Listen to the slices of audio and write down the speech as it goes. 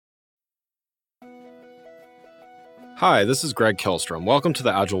Hi, this is Greg Kihlstrom. Welcome to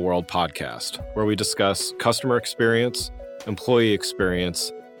the Agile World podcast, where we discuss customer experience, employee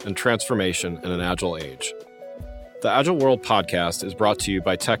experience, and transformation in an agile age. The Agile World podcast is brought to you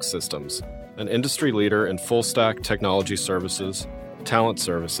by TEKsystems, an industry leader in full-stack technology services, talent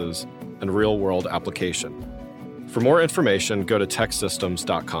services, and real-world application. For more information, go to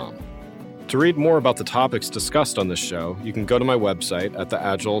teksystems.com. To read more about the topics discussed on this show, you can go to my website at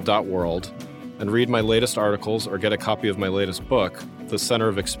theagile.world and read my latest articles or get a copy of my latest book, The Center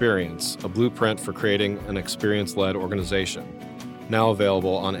of Experience, a blueprint for creating an experience-led organization, now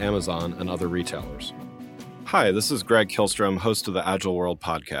available on Amazon and other retailers. Hi, this is Greg Kihlstrom, host of the Agile World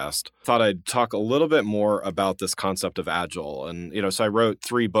podcast. Thought I'd talk a little bit more about this concept of Agile. And, so I wrote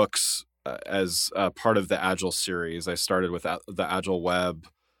 3 books as part of the Agile series. I started with the Agile Web,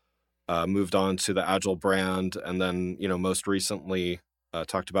 moved on to the Agile brand, and then, most recently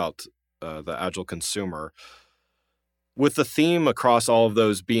talked about the Agile consumer. With the theme across all of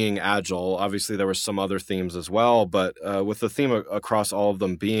those being Agile, obviously there were some other themes as well, but with the theme across all of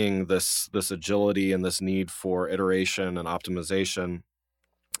them being this agility and this need for iteration and optimization,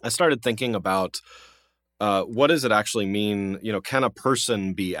 I started thinking about what does it actually mean? Can a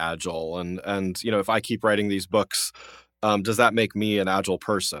person be Agile? And if I keep writing these books, does that make me an Agile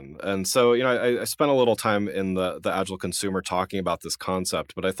person? And so, I spent a little time in the Agile consumer talking about this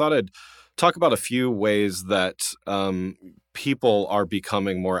concept, but I thought I'd talk about a few ways that people are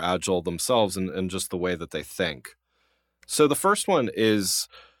becoming more Agile themselves and just the way that they think. So the first one is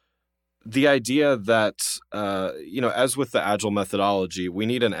the idea that, as with the Agile methodology, we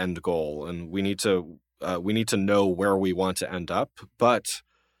need an end goal and we need to know where we want to end up, but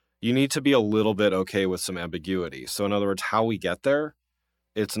you need to be a little bit okay with some ambiguity. So in other words, how we get there,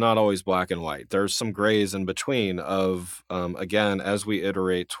 it's not always black and white. There's some grays in between of, again, as we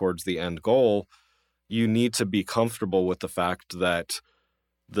iterate towards the end goal, you need to be comfortable with the fact that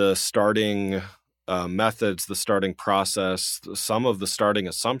the starting methods, the starting process, some of the starting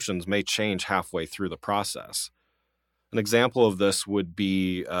assumptions may change halfway through the process. An example of this would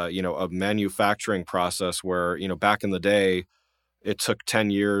be, a manufacturing process where, back in the day, it took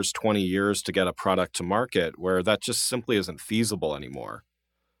 10 years, 20 years to get a product to market, where that just simply isn't feasible anymore.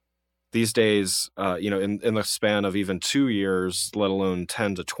 These days, in the span of even 2 years, let alone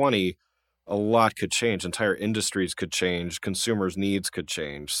 10 to 20, a lot could change. Entire industries could change. Consumers' needs could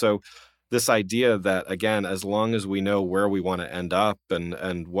change. So this idea that, again, as long as we know where we want to end up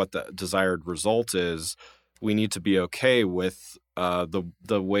and what the desired result is, we need to be okay with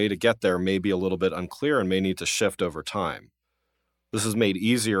the way to get there may be a little bit unclear and may need to shift over time. This is made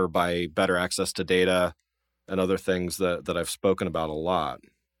easier by better access to data and other things that I've spoken about a lot.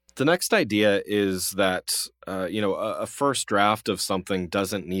 The next idea is that, a first draft of something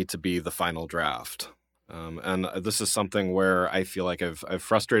doesn't need to be the final draft. And this is something where I feel like I've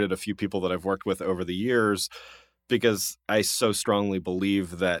frustrated a few people that I've worked with over the years because I so strongly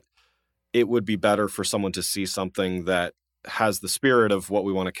believe that it would be better for someone to see something that has the spirit of what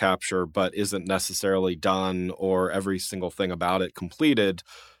we want to capture, but isn't necessarily done or every single thing about it completed.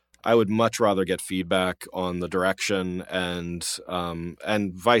 I would much rather get feedback on the direction and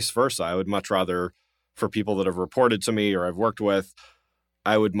vice versa. I would much rather, for people that have reported to me or I've worked with,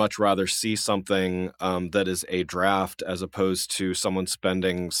 I would much rather see something that is a draft as opposed to someone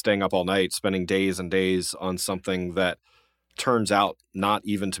staying up all night, spending days and days on something that turns out not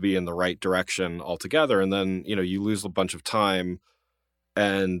even to be in the right direction altogether. And then, you lose a bunch of time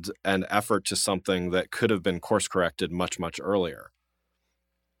and effort to something that could have been course corrected much, much earlier.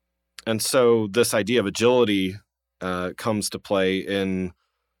 And so this idea of agility comes to play in,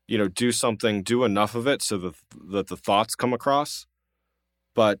 do enough of it so that the thoughts come across,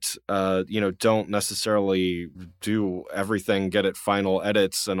 but, don't necessarily do everything, get it final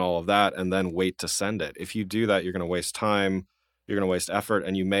edits and all of that, and then wait to send it. If you do that, you're going to waste time, you're going to waste effort,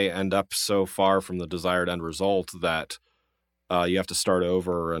 and you may end up so far from the desired end result that you have to start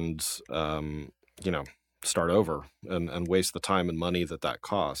over and, and waste the time and money that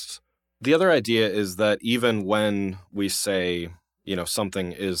costs. The other idea is that even when we say,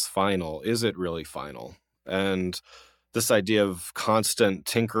 something is final, is it really final? And this idea of constant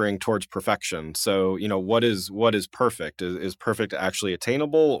tinkering towards perfection. So, what is perfect? Is perfect actually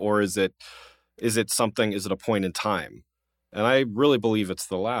attainable, or is it a point in time? And I really believe it's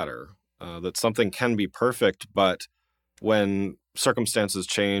the latter, that something can be perfect, but when circumstances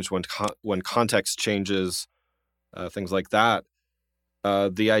change, when context changes, things like that,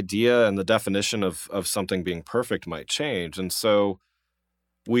 the idea and the definition of something being perfect might change. And so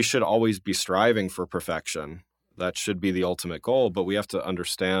we should always be striving for perfection. That should be the ultimate goal, but we have to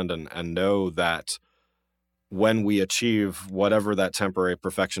understand and know that when we achieve whatever that temporary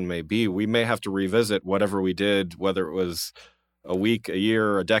perfection may be, we may have to revisit whatever we did, whether it was a week, a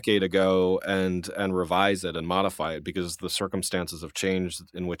year, a decade ago, and revise it and modify it because the circumstances have changed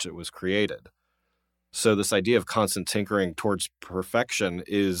in which it was created. So this idea of constant tinkering towards perfection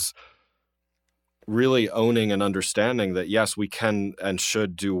is really owning and understanding that, yes, we can and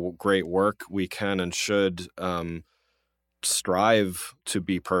should do great work. We can and should strive to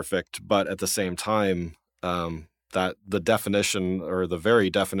be perfect, but at the same time, that the definition or the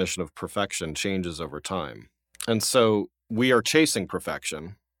very definition of perfection changes over time. And so we are chasing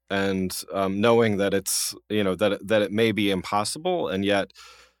perfection and knowing that it's, that it may be impossible, and yet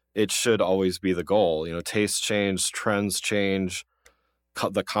it should always be the goal. Tastes change, trends change,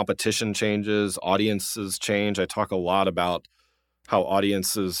 the competition changes, audiences change. I talk a lot about how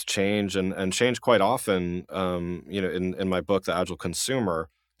audiences change and change quite often, in my book, The Agile Consumer.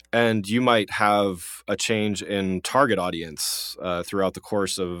 And you might have a change in target audience throughout the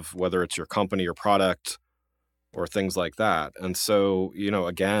course of whether it's your company or product or things like that. And so,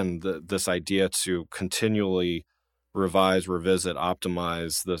 again, this idea to continually revise, revisit,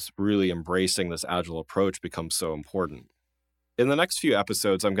 optimize, this really embracing this agile approach becomes so important. In the next few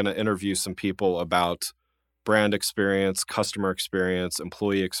episodes, I'm going to interview some people about brand experience, customer experience,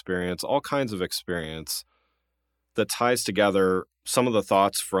 employee experience, all kinds of experience that ties together some of the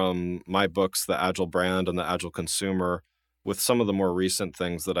thoughts from my books, The Agile Brand and The Agile Consumer, with some of the more recent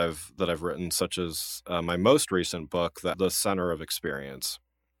things that I've written, such as my most recent book, The Center of Experience.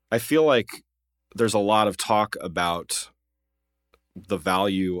 I feel like there's a lot of talk about the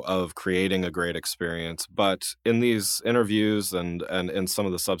value of creating a great experience, but in these interviews and in some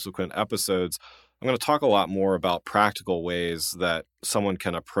of the subsequent episodes, I'm going to talk a lot more about practical ways that someone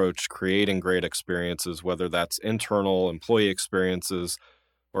can approach creating great experiences, whether that's internal employee experiences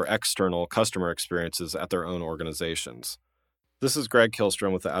or external customer experiences at their own organizations. This is Greg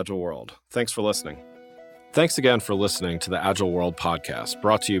Kihlstrom with the Agile World. Thanks for listening. Thanks again for listening to the Agile World podcast,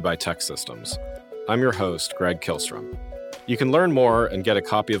 brought to you by Tech Systems. I'm your host, Greg Kihlstrom. You can learn more and get a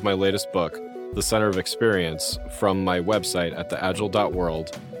copy of my latest book, The Center of Experience, from my website at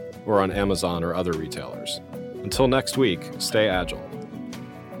theagile.world or on Amazon or other retailers. Until next week, stay agile.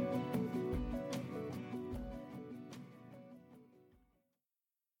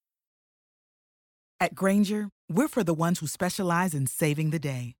 At Grainger, we're for the ones who specialize in saving the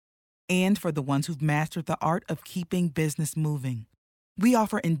day and for the ones who've mastered the art of keeping business moving. We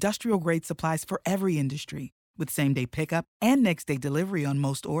offer industrial-grade supplies for every industry, with same-day pickup and next-day delivery on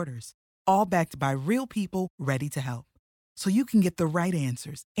most orders, all backed by real people ready to help. So you can get the right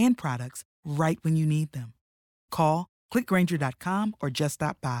answers and products right when you need them. Call, click Grainger.com, or just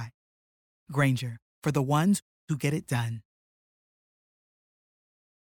stop by. Grainger, for the ones who get it done.